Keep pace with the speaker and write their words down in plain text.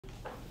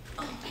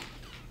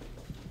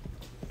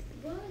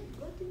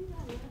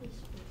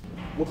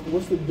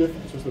What's the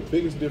difference? What's the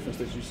biggest difference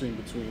that you've seen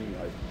between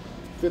like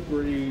 5th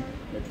grade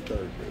and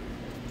 3rd grade?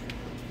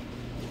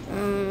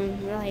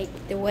 Like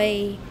the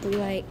way we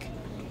like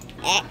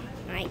act,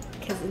 like,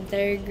 cause in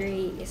 3rd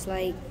grade it's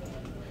like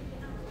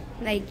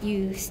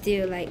you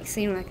still like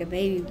seem like a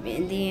baby,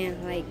 and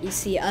then like you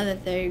see other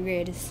 3rd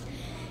graders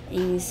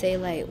and you say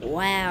like,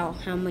 wow,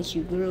 how much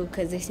you grew,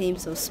 cause they seem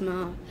so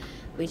small,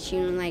 but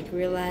you don't like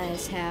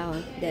realize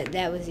how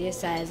that was your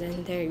size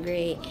in 3rd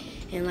grade,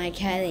 and like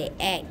how they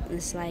act.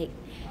 It's like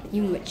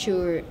you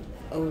matured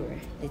over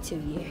the 2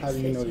 years. How do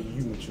you know that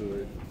you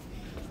matured?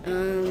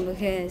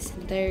 Because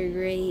in 3rd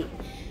grade,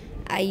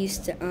 I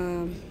used to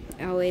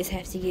always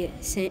have to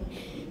get sent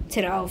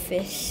to the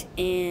office,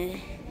 and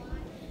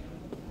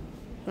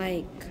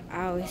like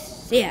I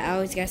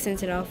always got sent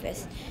to the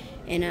office,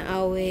 and I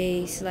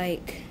always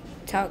like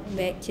talk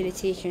back to the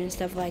teacher and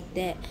stuff like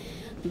that.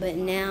 But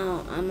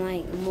now I'm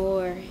like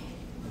more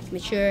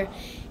mature,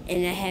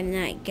 and I have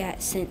not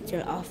got sent to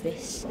the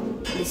office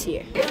this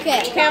year.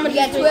 Okay, we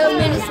got 12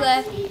 minutes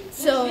left,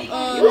 so we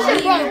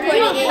recorded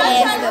it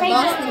as the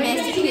Boston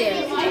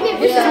Massachusetts.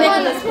 This is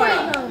Nicholas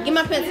Park. Get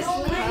my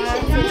pencil.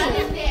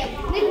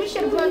 You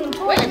should do the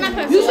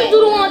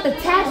one with the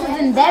taxes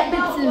and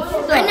debits and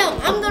stuff. I know.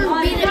 I'm gonna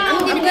be the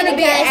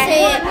guy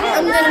saying.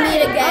 I'm gonna be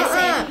the guy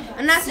saying.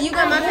 I'm not. So you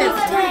got my pencil.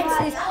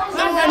 Taxes.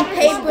 I'm gonna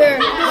paper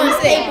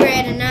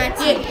at a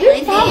Nazi. I'm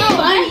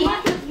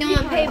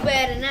gonna paper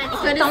at a Nazi.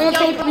 So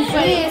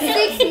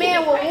 6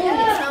 men were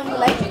wounded. So I'm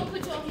like.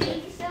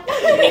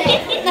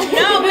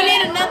 No, we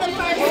need another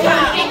person.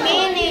 A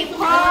man named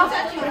Paul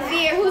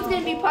Revere. Who's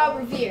gonna be Paul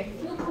Revere?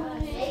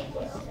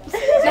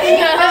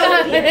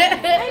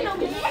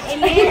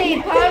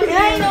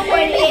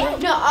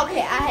 No,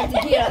 okay, I had to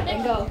get up and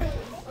go.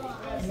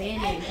 A man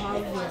named Paul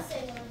Revere.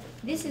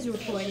 This is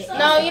recorded.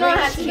 No, you don't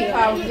have to be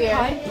Paul Revere.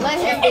 Let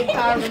him be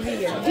Paul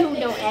Revere. You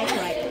don't act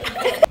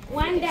right.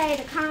 One day,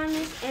 the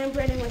colonists in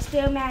Britain were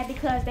still mad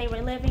because they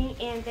were living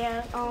in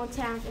their own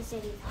towns and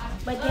cities.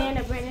 But then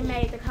the Britain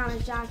made the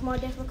colonists' jobs more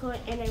difficult,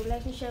 and the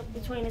relationship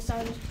between the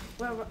soldiers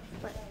were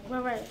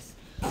worse.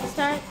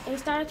 They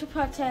started to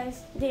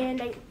protest. Then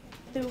they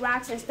threw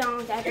rocks and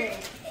stones at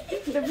it.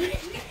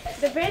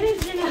 The British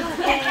general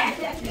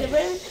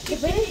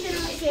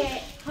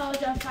said,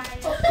 "Hold your fire,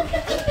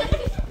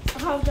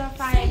 hold your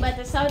fire," but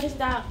the soldiers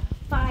stopped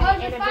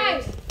firing, and the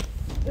British.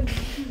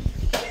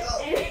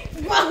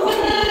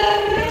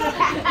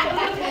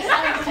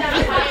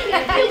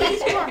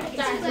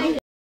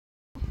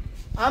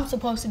 I'm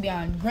supposed to be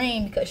on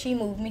green because she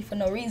moved me for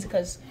no reason,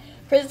 because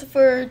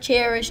Christopher,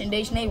 Cherish, and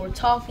Dejanay were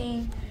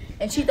talking,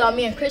 and she thought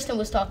me and Kristen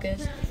was talking.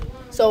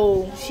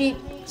 So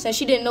since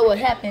she didn't know what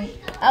happened,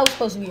 I was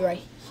supposed to be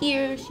right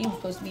here, she was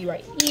supposed to be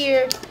right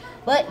here,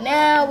 but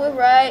now we're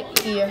right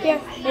here.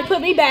 Yeah, they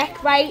put me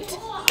back right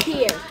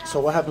here. So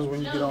what happens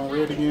when you get on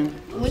red again?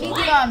 When you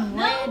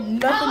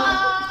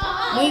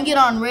get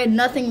on red,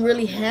 nothing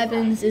really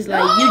happens. It's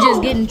like you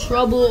just get in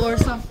trouble or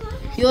something.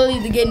 You'll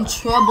either get in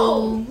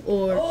trouble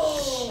or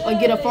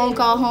get a phone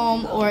call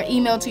home or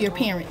email to your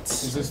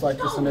parents. Is this like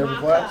this in every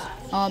class?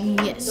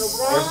 Yes.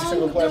 Every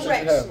single class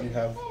that you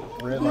have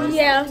red lights?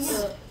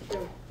 Yes.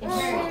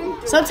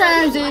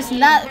 Sometimes it's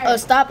not a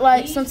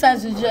stoplight.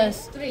 Sometimes it's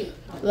just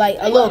like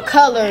a little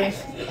color,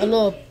 a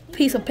little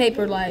piece of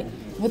paper, like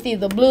with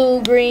either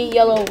blue, green,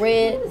 yellow,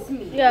 red.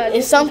 Yeah.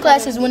 In some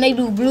classes, when they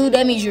do blue,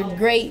 that means you're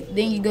great.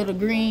 Then you go to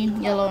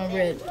green, yellow, and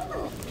red.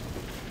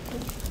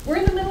 We're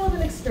in the middle of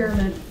an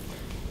experiment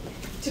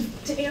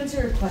to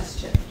answer a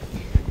question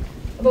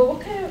about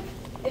what kind of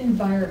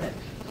environment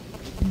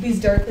these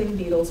darkling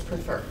beetles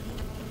prefer.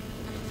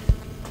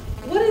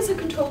 What is a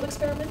controlled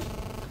experiment?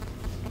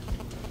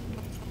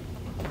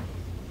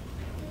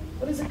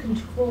 What is a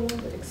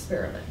controlled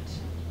experiment?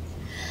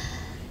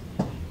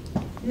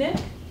 Nick?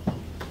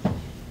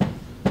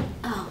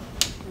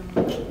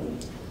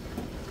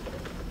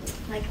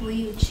 Like when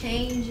you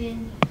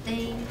changing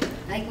things,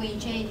 like when you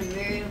changing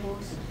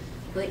variables,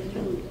 but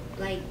you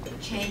like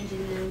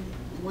changing them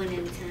one at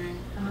a time.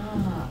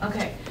 Ah,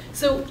 okay.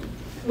 So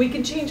we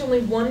can change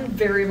only one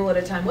variable at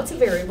a time. What's a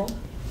variable?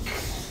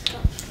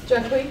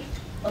 Jackie?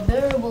 A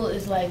variable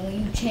is like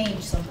when you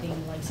change something,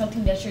 like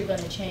something that you're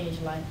gonna change.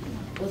 Like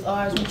with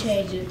ours, we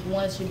change it.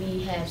 One should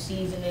be have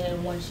seeds in it,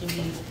 and one should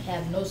be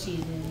have no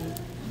seeds in it.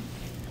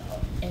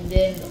 And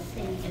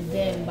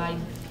then by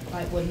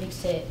like what Nick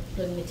said,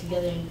 putting it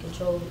together in a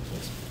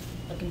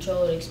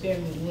controlled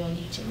experiment, we're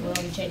only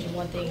changing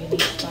one thing in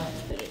each time.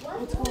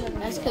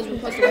 That's because we're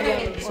supposed to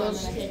go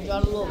so draw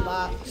the little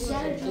box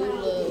and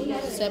do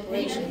the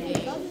separation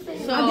thing.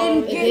 So I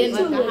didn't get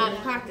like a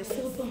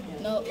hypothesis.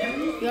 No,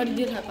 you already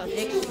did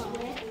hypothesis.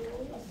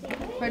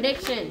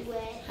 Prediction.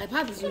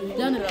 Hypothesis, we've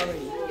done it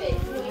already.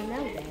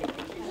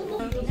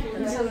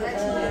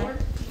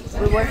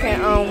 We're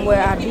working on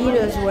where our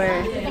beaters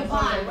were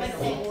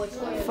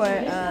for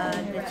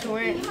the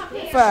tour,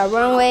 for our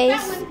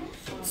runways.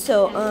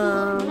 So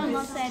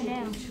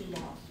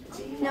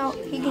no,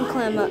 he can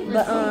climb up.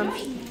 But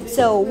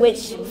so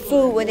which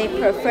food would they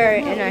prefer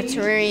in our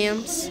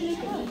terrariums?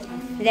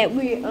 That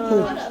we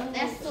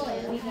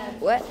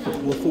What?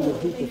 What food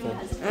would he prefer?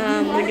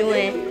 We're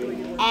doing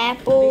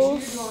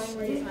apples,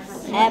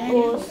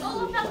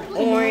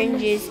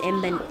 oranges,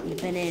 and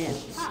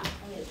bananas.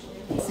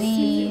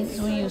 Seeds,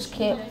 we use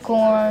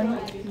corn,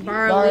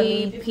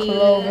 Barley,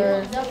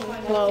 clover.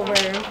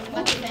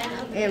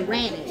 and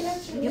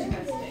radish.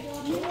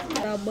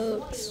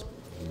 Bugs.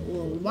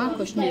 Well, my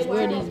question is,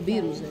 where are these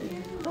beetles at?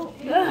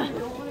 Got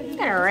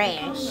a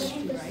rash.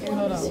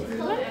 Hold on.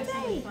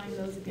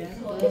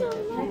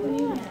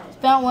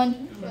 Found one.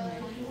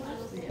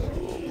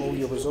 What were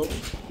your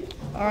results?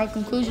 Our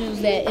conclusion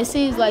is that it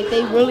seems like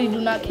they really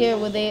do not care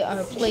where they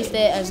are placed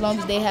at as long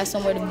as they have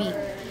somewhere to be.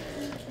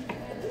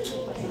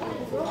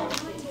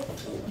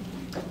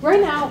 Right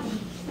now,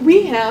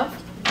 we have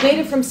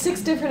data from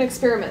 6 different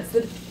experiments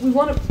that we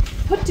want to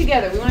put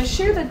together. We want to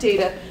share that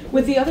data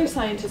with the other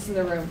scientists in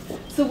the room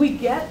so we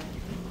get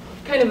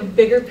kind of a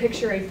bigger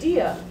picture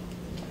idea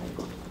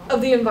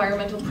of the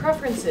environmental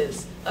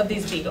preferences of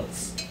these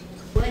beetles.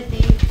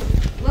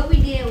 What we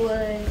did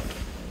was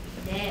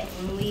that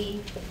when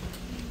we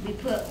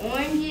put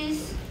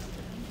oranges,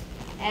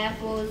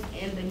 apples,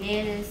 and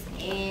bananas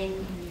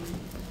in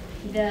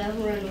the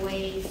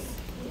runaways,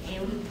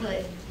 and we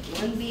put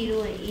one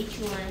beetle in each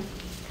one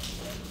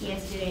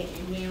yesterday,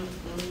 and then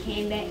when we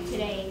came back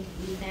today,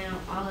 we found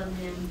all of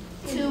them,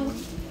 2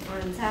 on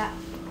the top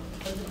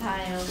of the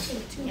pile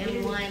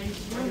and 1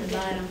 on the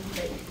bottom,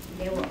 but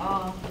they were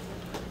all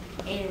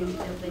in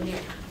the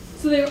banana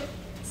So they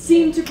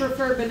seem to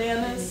prefer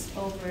bananas.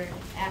 over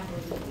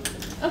apples.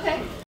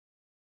 Okay.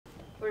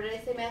 Where did I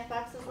say math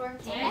boxes were?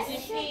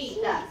 Yes.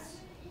 Yes.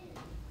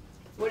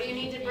 What do you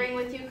need to bring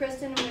with you,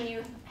 Kristen, when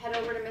you head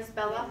over to Miss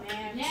Bella?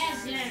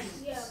 Yes.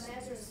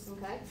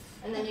 Okay.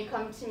 And then you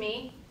come to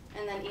me,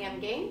 and then EM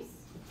Games.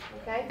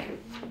 Okay.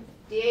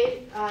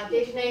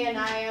 Dejanay,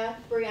 Anaya,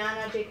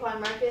 Brianna, Jaquan,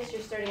 Marcus,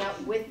 you're starting out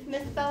with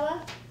Miss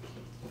Bella.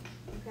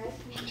 Okay.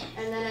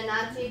 And then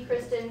Anansi,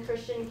 Kristen,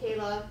 Christian,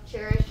 Kayla,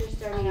 Cherish, you're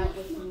starting out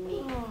with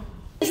me.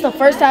 It's the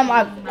first time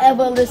I've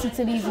ever listened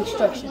to these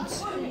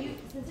instructions.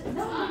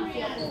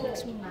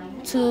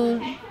 2,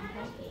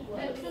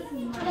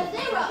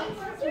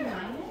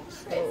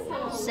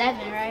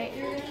 7, right?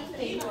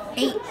 8.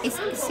 It's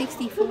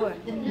 64.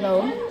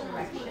 no,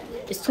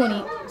 it's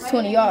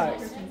 20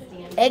 yards.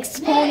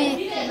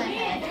 Exponent,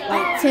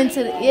 like 10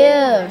 to the,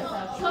 yeah.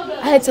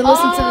 I had to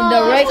listen to the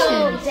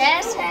directions.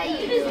 That's how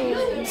you do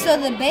it. So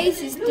the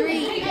base is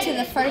 3 to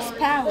the first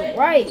power.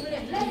 Right.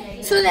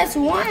 So that's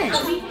 1.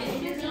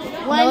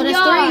 No, that's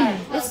yard.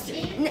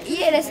 3.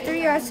 Yeah, that's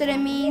 3 yards. So that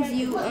means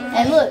you.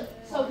 And look,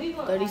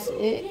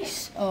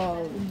 36,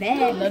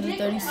 another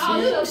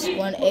 36,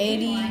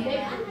 180,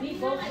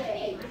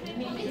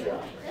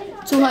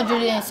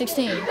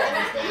 216.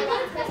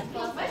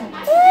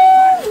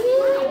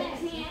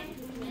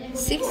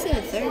 6 to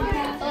the third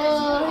power. Oh,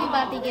 we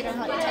about to get a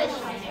hot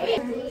touchdown.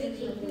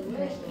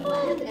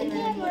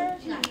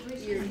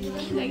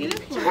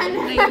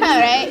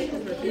 Alright.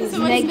 So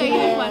what's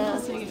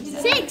negative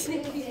 6.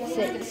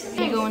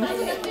 You're going to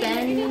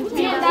spend $10.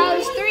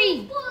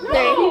 3.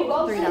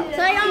 $3.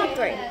 So I got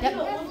 3. Yep.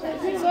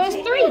 So it's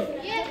 3.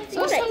 So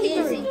it's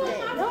 23.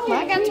 Well, I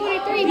got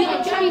 23. You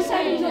got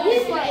 27.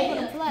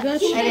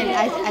 I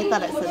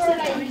thought it said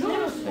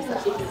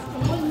 16.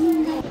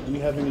 Do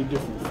you have any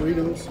different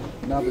freedoms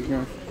now that you're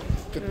in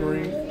 5th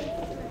grade?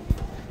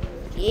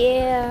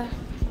 Yeah,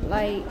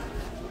 like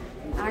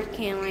I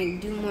can like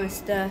do more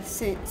stuff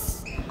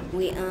since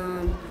we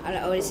are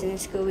the oldest in the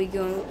school. We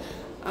go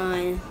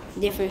on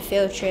different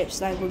field trips.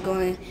 Like we're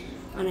going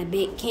on a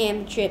big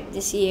camp trip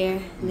this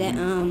year that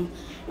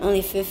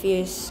only 5th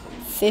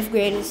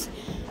graders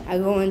are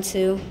going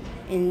to,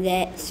 and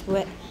that's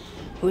what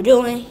we're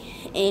doing.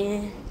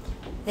 And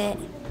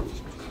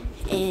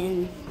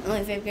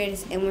only 5th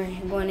graders, and we're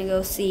going to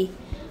go see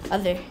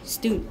other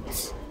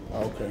students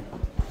Okay.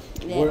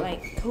 that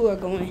who are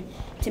going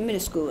to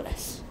middle school with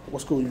us.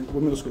 What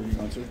middle school you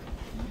going to?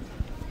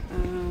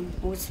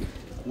 Woodson.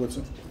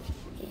 Woodson?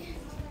 Yeah.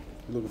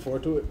 You looking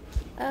forward to it?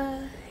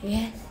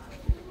 Yes.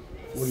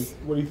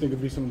 What do you think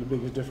would be some of the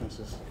biggest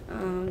differences?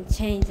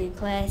 Changing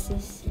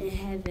classes and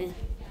having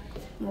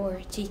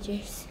more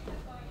teachers.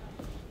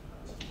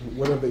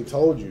 What have they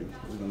told you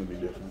is going to be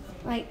different?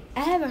 Like I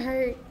haven't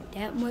heard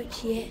that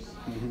much yet,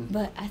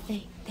 but I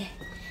think that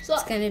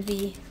it's gonna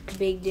be a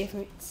big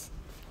difference.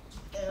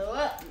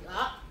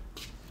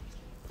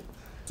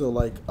 So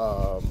like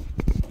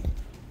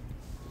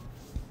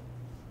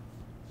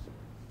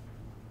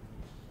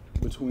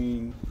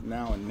between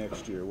now and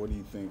next year, what do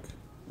you think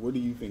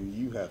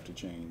you have to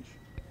change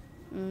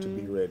to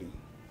be ready?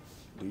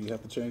 Do you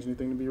have to change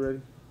anything to be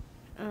ready?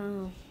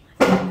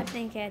 I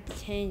think I have to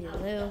change a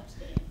little,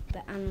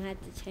 but I don't have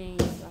to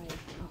change like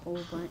a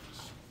whole bunch.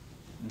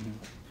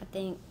 I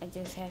think I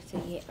just have to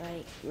get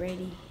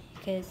ready,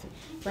 because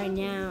right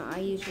now I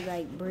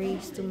usually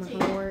breeze through my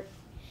homework,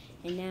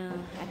 and now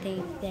I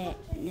think that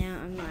now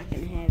I'm not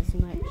gonna have as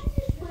much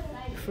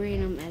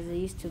freedom as I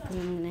used to, because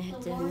I'm gonna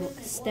have to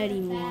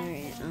study more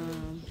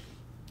and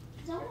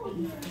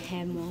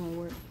have more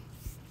homework.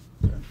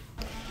 Okay.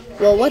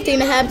 Well, one thing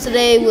that happened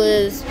today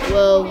was,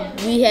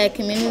 we had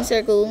community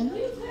circle.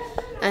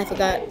 I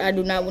forgot, I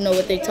do not know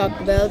what they talked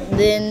about.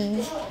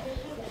 Then,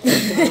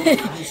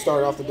 You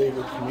started off the day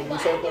with community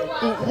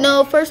circle?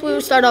 no, first we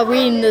would start off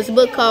reading this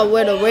book called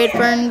Where the Red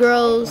Fern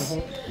Grows.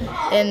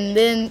 And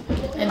then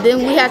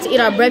we had to eat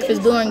our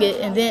breakfast during it.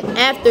 And then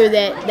after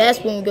that, that's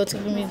when we go to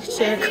community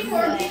circle.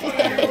 What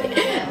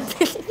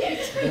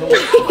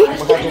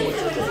happened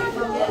with your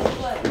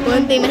day?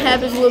 One thing that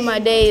happens with my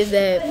day is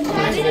that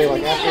Today,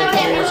 like after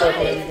community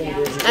circle and everything,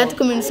 where'd you go? after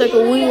community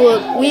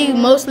circle, we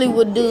mostly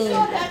would do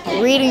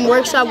reading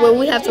workshop where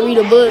we have to read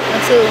a book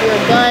until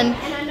we're done.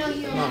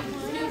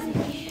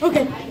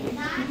 Okay.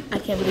 I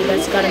can't believe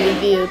that's gotta be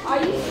viewed.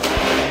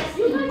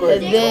 Go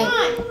ahead.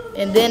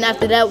 And then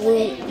after that,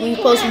 we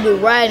supposed to do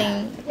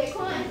writing.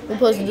 We're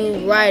supposed to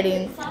do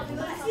writing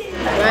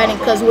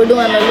because we're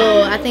doing a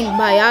little, I think,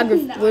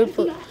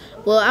 biography.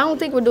 Well, I don't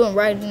think we're doing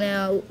writing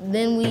now.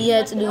 Then we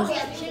had to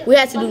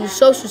do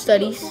social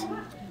studies,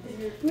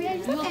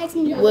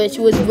 which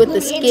was with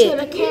the skit.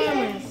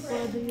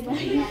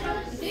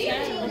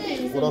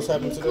 What else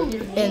happened today?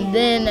 And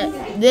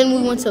then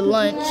we went to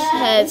lunch,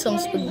 had some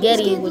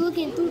spaghetti with,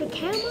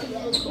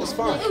 It's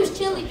fine.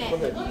 Go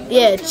ahead.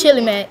 yeah,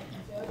 chili mac,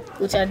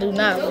 which I do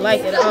not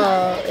like at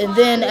all. And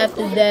then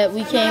after that,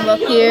 we came up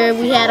here,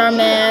 we had our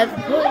math,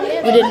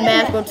 we did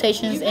math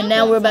rotations, and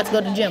now we're about to go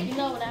to the gym.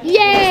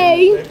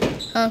 Yay!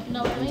 Huh?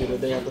 You did a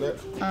day after that?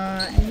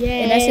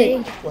 And that's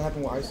it. What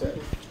happened with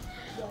ISAT?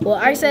 Well,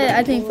 I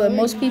think for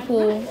most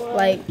people,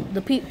 like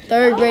the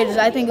third graders,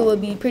 I think it would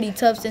be pretty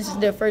tough since it's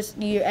their first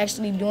year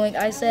actually doing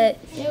ISAT.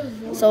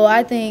 So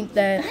I think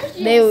that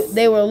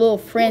they were a little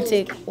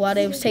frantic while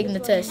they was taking the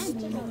test.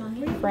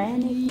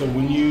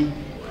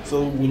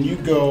 So when you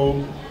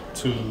go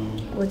to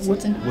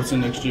What's in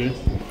next year,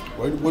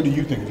 what do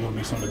you think is going to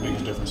be some of the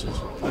biggest differences?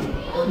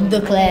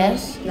 the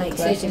class? Like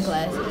switching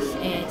classes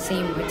and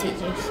seeing more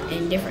teachers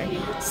and different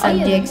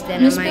subjects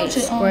that I might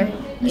score.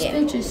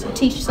 Yeah.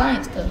 Teach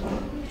science stuff.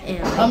 And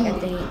like, I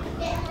think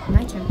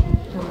my turn.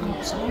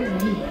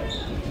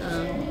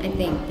 I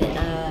think that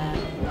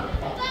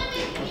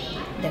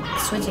the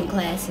switching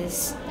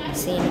classes,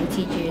 seeing new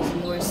teachers,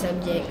 more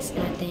subjects, and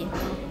I think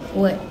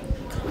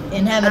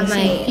And having I to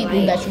see might, people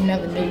like, that you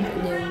never knew.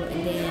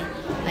 and then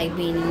like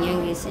being the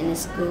youngest in the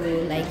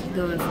school, like you're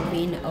going from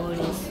being the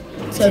oldest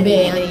To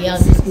being the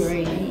youngest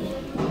grade.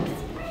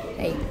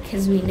 Like,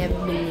 cause we never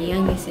been the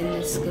youngest in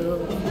the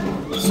school.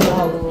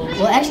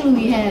 Well, actually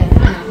we have.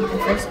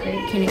 First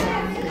grade,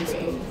 kindergarten,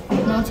 preschool.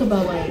 No, I'm talking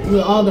about like with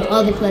all the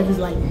other classes.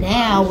 Like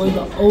now we're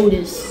the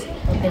oldest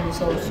up in this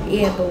whole school.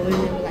 Yeah, but we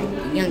were like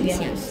the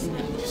youngest.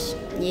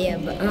 Yeah,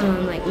 but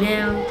like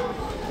now,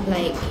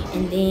 like,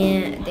 and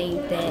then I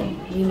think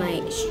that we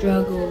might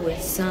struggle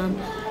with some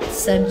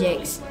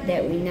subjects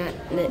that we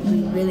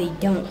really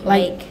don't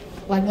like.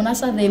 Like when I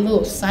saw their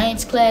little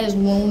science class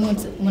when we went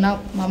to,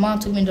 my mom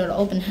took me to the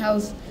open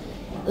house,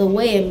 the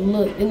way it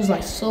looked, it was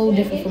like so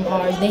different from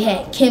ours. They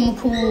had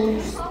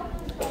chemicals,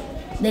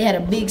 they had a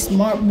big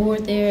smart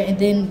board there, and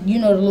then the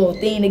little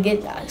thing to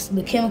get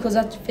the chemicals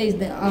out your face.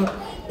 Then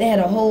they had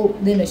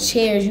then the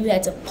chairs, you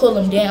had to pull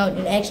them down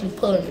and actually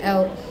pull them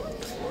out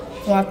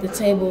from off the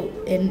table.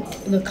 And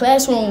the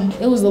classroom,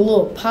 it was a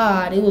little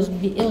pod. It was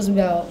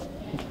about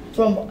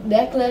from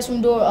that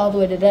classroom door all the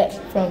way to the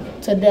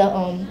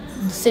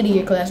city of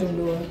your classroom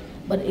door,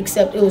 but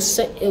except it was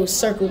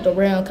circled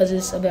around because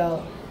it's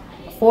about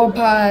 4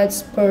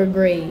 pods per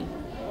grade,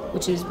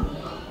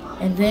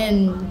 and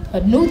then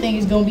a new thing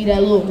is gonna be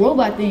that little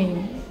robot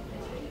thing.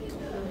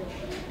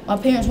 My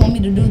parents want me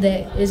to do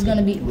that. It's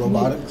gonna be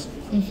Robotics?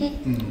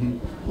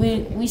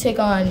 We take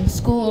on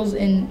schools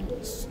and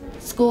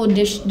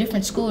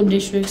different school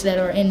districts that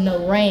are in the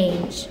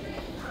range.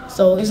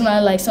 So it's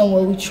not like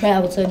somewhere we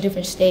travel to a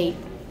different state,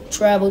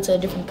 travel to a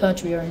different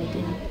country or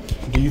anything.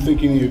 Do you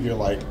think any of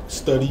your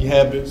study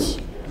habits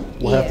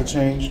will have to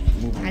change?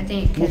 I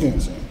think I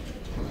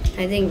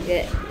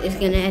that it's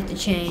gonna have to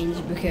change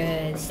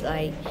because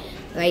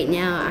right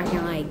now I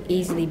can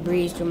easily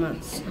breeze through my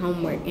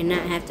homework and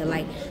not have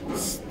to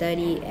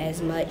study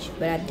as much.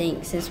 But I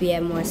think since we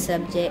have more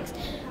subjects,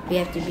 we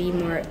have to be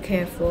more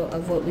careful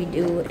of what we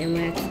do, and we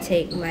have to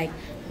take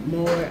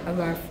more of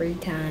our free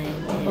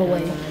time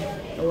away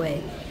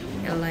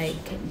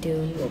and do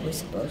what we're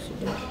supposed to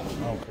do.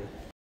 Okay.